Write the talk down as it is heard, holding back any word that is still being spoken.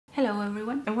Hello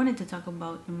everyone. I wanted to talk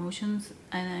about emotions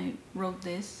and I wrote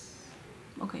this.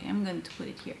 Okay, I'm going to put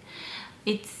it here.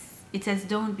 It says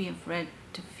don't be afraid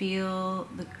to feel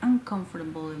the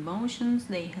uncomfortable emotions.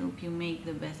 They help you make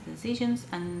the best decisions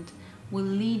and will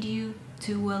lead you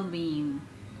to well-being.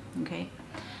 Okay?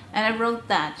 And I wrote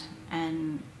that,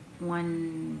 and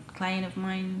one client of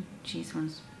mine, she's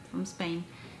from Spain,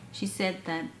 she said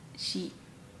that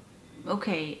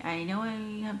okay, I know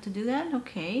I have to do that,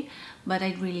 okay, but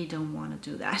I really don't want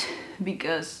to do that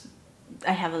because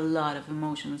I have a lot of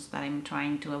emotions that I'm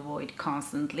trying to avoid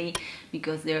constantly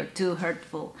because they're too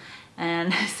hurtful.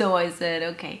 And so I said,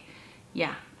 okay,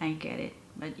 yeah, I get it,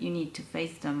 but you need to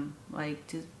face them, like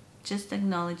to just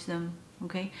acknowledge them,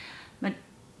 okay? But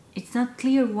it's not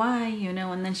clear why, you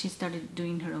know. And then she started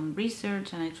doing her own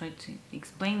research and I tried to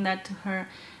explain that to her.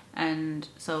 And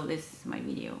so this is my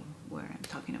video where I'm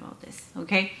talking about this,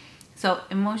 okay? So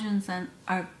emotions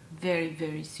are very,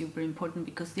 very super important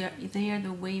because they are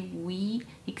the way we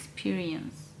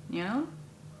experience, you know,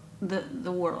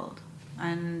 the world.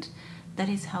 And that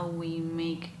is how we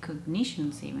make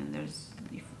cognitions even.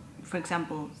 For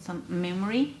example, some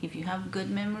memory. If you have good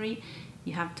memory,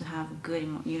 you have to have good,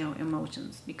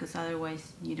 emotions, because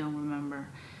otherwise you don't remember.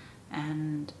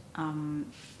 And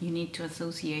you need to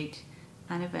associate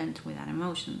an event with an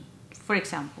emotion, for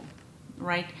example,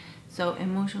 right? So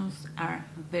emotions are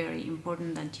very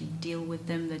important, that you deal with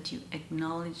them, that you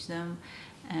acknowledge them.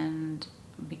 And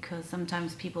because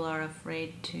sometimes people are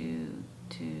afraid to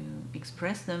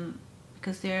express them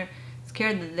because they're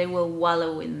scared that they will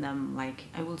wallow in them. Like,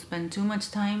 I will spend too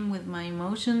much time with my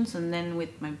emotions, and then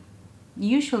with my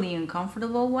usually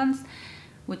uncomfortable ones,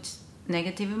 which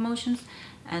negative emotions,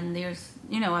 and they're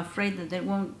afraid that they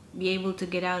won't be able to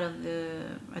get out of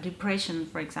a depression,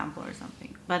 for example, or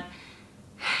something. But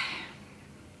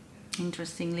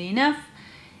interestingly enough,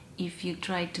 if you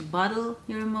try to bottle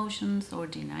your emotions or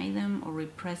deny them or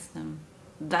repress them,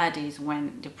 that is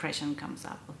when depression comes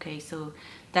up. Okay, so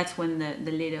that's when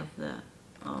the lid of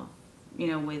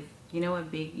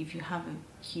if you have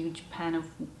a huge pan of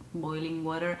boiling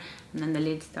water and then the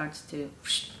lid starts to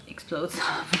explode,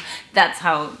 that's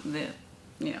how the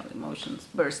emotions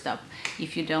burst up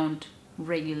if you don't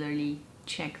regularly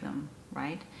check them,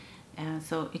 right?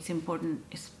 So it's important,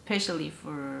 especially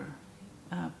for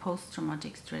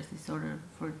post-traumatic stress disorder,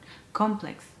 for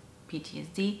complex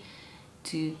PTSD,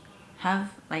 to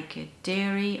have like a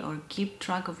diary or keep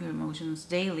track of your emotions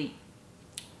daily.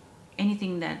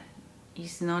 Anything that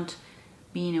is not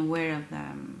being aware of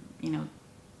them,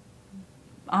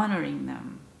 honoring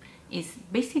them, is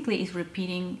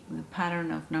repeating the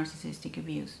pattern of narcissistic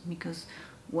abuse. Because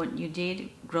what you did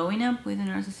growing up with a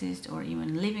narcissist or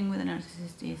even living with a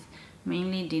narcissist is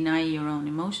mainly deny your own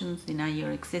emotions, deny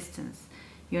your existence.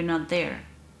 You're not there.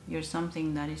 You're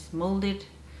something that is molded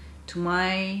to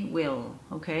my will,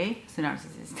 okay? It's a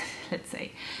narcissist, let's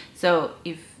say. So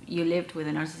if you lived with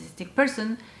a narcissistic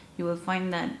person, you will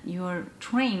find that you are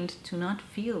trained to not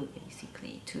feel,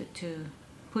 basically, to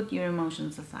put your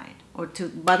emotions aside, or to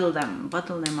bottle them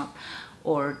up,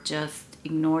 or just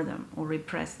ignore them or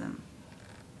repress them.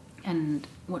 And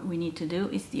what we need to do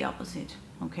is the opposite,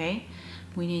 okay?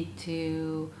 We need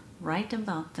to write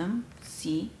about them,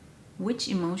 see which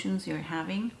emotions you're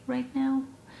having right now.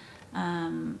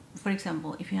 For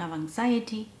example, if you have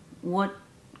anxiety, what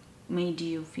made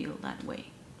you feel that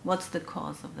way? What's the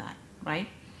cause of that, right?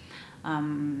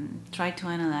 Try to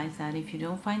analyze that. If you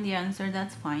don't find the answer,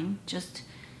 that's fine. Just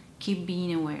keep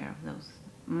being aware of those.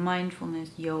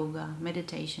 Mindfulness, yoga,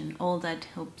 meditation, all that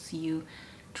helps you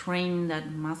train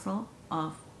that muscle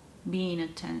of paying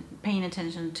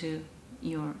attention to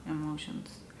your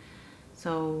emotions.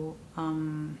 So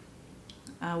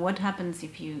what happens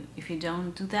if you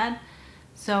don't do that?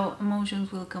 So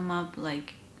emotions will come up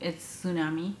like it's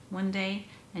tsunami one day,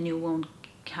 and you won't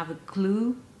have a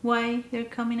clue why they're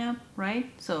coming up, right?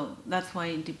 So that's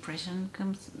why depression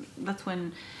comes. That's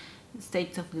when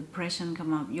states of depression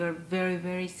come up. You're very,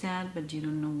 very sad, but you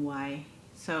don't know why.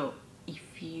 So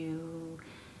if you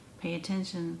pay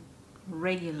attention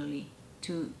regularly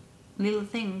to little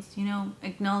things,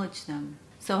 acknowledge them.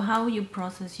 So how you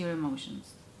process your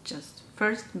emotions? Just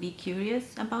first be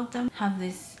curious about them. Have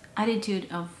this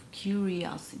attitude of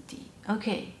curiosity.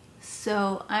 Okay,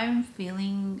 so I'm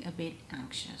feeling a bit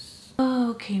anxious.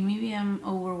 Okay, maybe I'm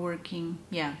overworking.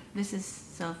 Yeah, this is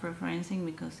self-referencing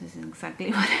because this is exactly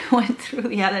what I went through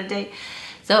the other day.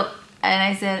 So, and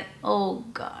I said, oh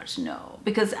gosh, no,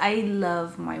 because I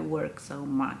love my work so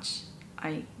much.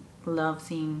 I love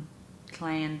seeing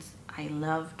clients. I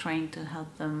love trying to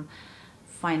help them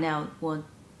find out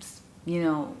what's,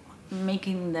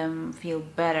 making them feel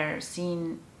better,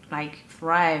 seeing like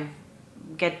thrive,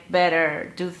 get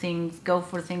better, do things, go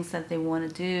for things that they want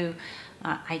to do.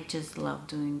 I just love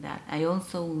doing that. I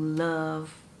also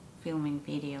love filming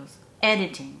videos,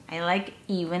 editing. I like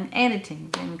even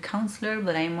editing. I'm a counselor,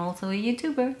 but I'm also a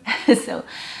YouTuber. So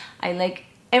I like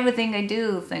everything I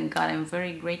do. Thank God, I'm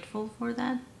very grateful for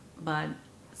that. But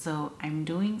so I'm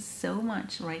doing so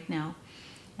much right now,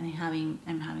 and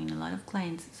I'm having a lot of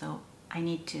clients. So I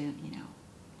need to, you know,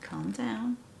 calm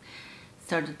down.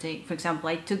 Start to take, for example,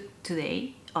 I took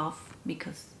today off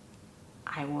because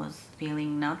I was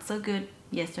feeling not so good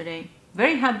yesterday.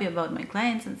 Very happy about my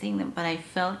clients and seeing them, but I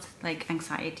felt like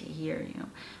anxiety here, you know.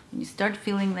 When you start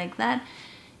feeling like that,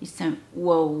 it's time,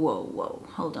 whoa, whoa, whoa,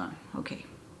 hold on, okay.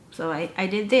 So I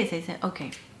did this, I said,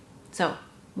 okay, so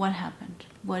what happened?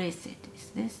 What is it?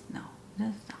 Is this? No,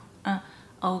 this, no.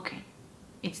 Okay.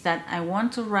 It's that I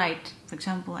want to write, for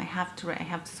example, I have to write, I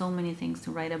have so many things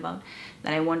to write about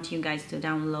that I want you guys to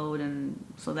download, and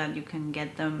so that you can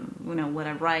get them, you know, what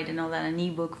I write and all that, an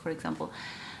ebook, for example.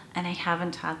 And I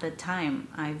haven't had the time.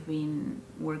 I've been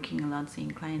working a lot, seeing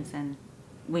clients, and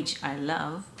which I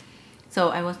love. So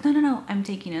I was, no, I'm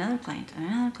taking another client and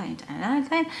another client and another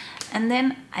client, and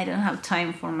then I don't have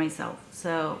time for myself.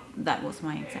 So that was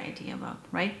my anxiety about,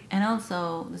 right? And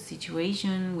also the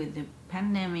situation with the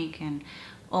pandemic and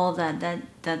all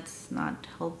that's not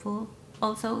helpful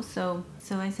also. So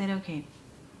I said, okay,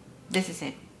 this is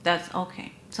it. That's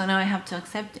okay. So now I have to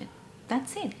accept it.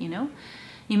 That's it, you know?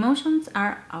 Emotions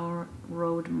are our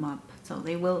roadmap. So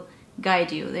they will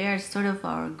guide you. They are sort of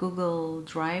our Google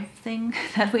Drive thing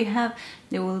that we have.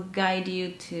 They will guide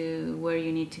you to where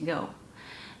you need to go.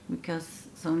 Because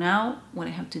so now what I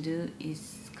have to do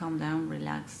is calm down,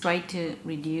 relax, try to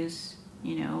reduce,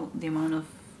 you know, the amount of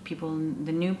people,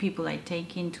 the new people I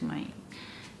take into my,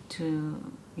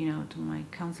 to my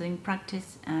counseling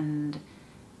practice. And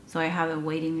so I have a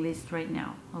waiting list right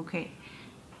now. Okay,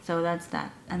 so that's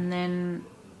that. And then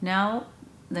now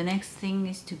the next thing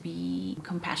is to be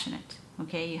compassionate.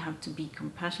 Okay, you have to be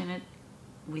compassionate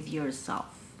with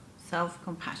yourself,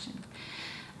 self-compassion,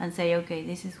 and say, okay,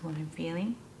 this is what I'm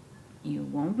feeling. You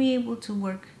won't be able to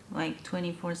work like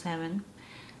 24/7.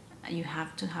 You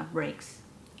have to have breaks.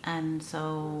 And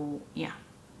so, yeah,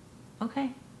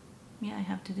 okay, yeah, I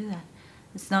have to do that.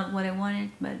 It's not what I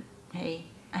wanted, but hey,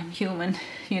 I'm human,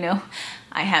 you know.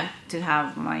 I have to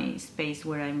have my space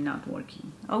where I'm not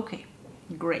working. Okay,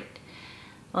 great.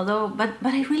 Although, but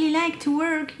I really like to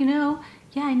work, you know.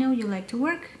 Yeah, I know you like to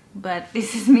work, but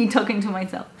this is me talking to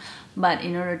myself. But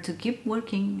in order to keep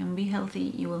working and be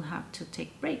healthy, you will have to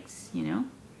take breaks, you know.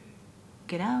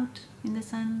 Get out in the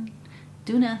sun,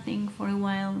 do nothing for a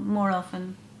while, more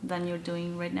often than you're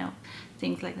doing right now,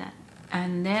 things like that.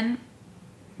 And then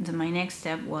my next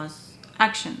step was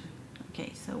action.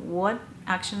 Okay, so what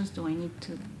actions do I need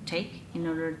to take in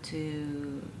order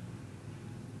to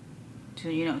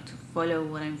you know, to follow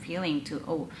what I'm feeling,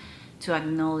 to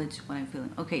acknowledge what I'm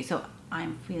feeling. Okay, so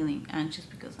I'm feeling anxious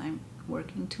because I'm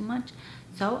working too much.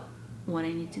 So what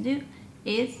I need to do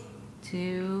is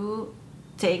to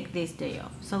take this day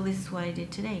off. So this is what I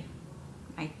did today.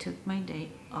 I took my day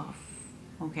off.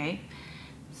 Okay,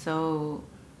 so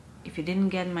if you didn't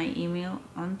get my email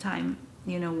on time,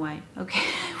 you know why. Okay,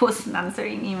 I wasn't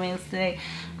answering emails today.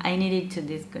 I needed to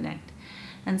disconnect.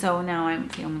 And so now I'm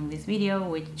filming this video,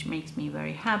 which makes me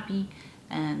very happy.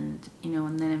 And, you know,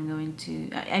 and then I'm going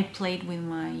to, I played with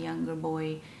my younger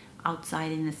boy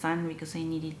outside in the sun because I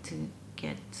needed to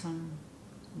get some,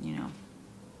 you know,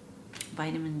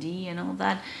 vitamin D and all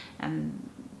that. And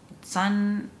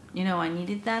sun, you know, I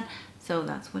needed that. So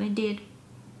that's what I did.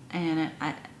 And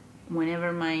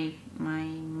whenever my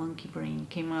monkey brain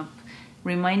came up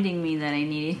reminding me that I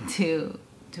needed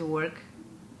to work,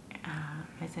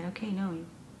 I said, okay, no,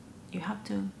 you have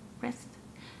to rest.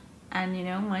 And, you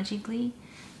know, magically,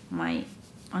 my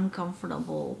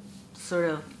uncomfortable sort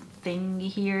of thing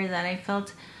here that I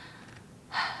felt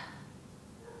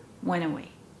went away.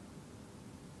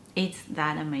 It's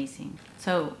that amazing.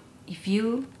 So if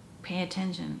you pay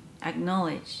attention,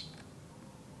 acknowledge,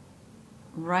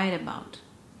 write about,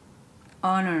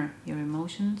 honor your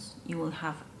emotions, you will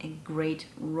have a great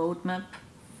roadmap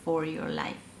for your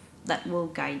life that will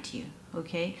guide you.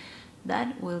 Okay,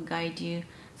 that will guide you.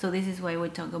 So this is why we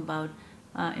talk about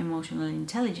emotional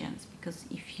intelligence, because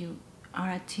if you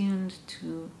are attuned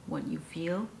to what you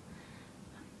feel,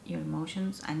 your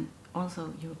emotions, and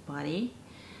also your body,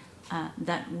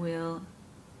 that will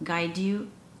guide you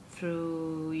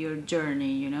through your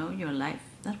journey, you know, your life.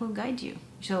 That will guide you.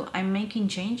 So I'm making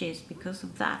changes because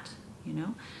of that, you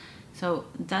know. So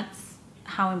that's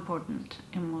how important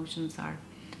emotions are.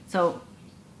 So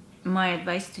my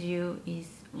advice to you is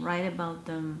write about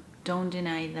them, don't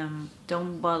deny them,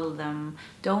 don't bottle them,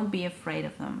 don't be afraid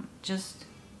of them. Just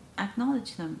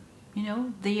acknowledge them. You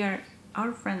know, they are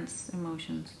our friends'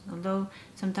 emotions, although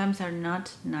sometimes are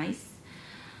not nice,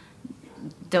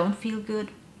 don't feel good.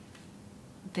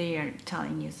 They are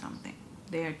telling you something.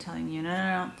 They are telling you,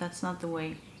 no, that's not the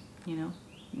way, you know,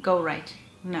 go right.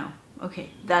 No,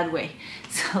 okay, that way.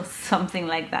 So something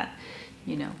like that,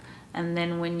 you know. And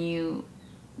then when you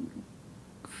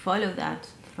follow that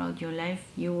throughout your life,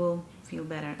 you will feel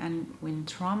better. And when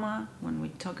we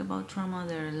talk about trauma,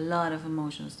 there are a lot of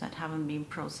emotions that haven't been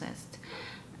processed.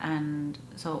 And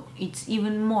so it's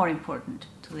even more important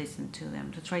to listen to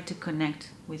them, to try to connect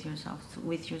with yourself,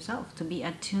 to be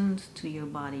attuned to your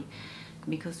body,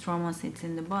 because trauma sits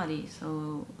in the body.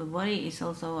 So the body is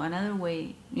also another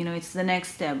way, you know, it's the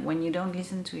next step. When you don't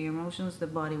listen to your emotions, the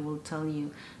body will tell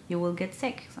you you will get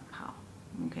sick somehow.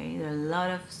 Okay, there are a lot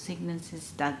of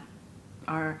sicknesses that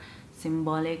are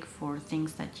symbolic for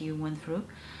things that you went through.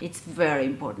 It's very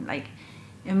important. Like,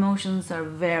 emotions are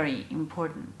very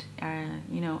important.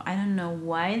 You know, I don't know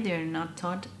why they're not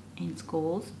taught in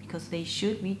schools, because they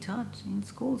should be taught in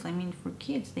schools. I mean, for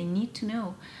kids, they need to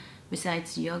know.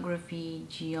 Besides geography,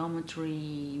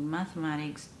 geometry,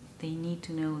 mathematics, they need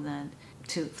to know that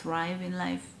to thrive in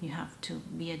life, you have to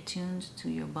be attuned to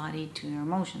your body, to your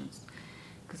emotions,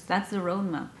 because that's the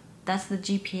roadmap. That's the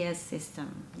GPS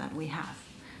system that we have.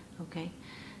 Okay,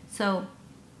 so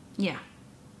yeah,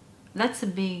 that's a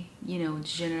big, you know,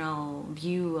 general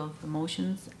view of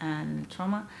emotions and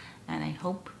trauma, and I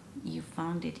hope you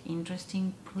found it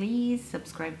interesting. Please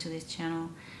subscribe to this channel,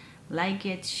 like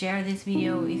it, share this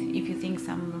video if you think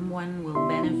someone will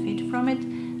benefit from it,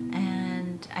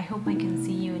 and I hope I can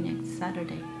see you next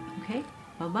Saturday. Okay,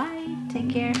 bye bye, take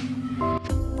care.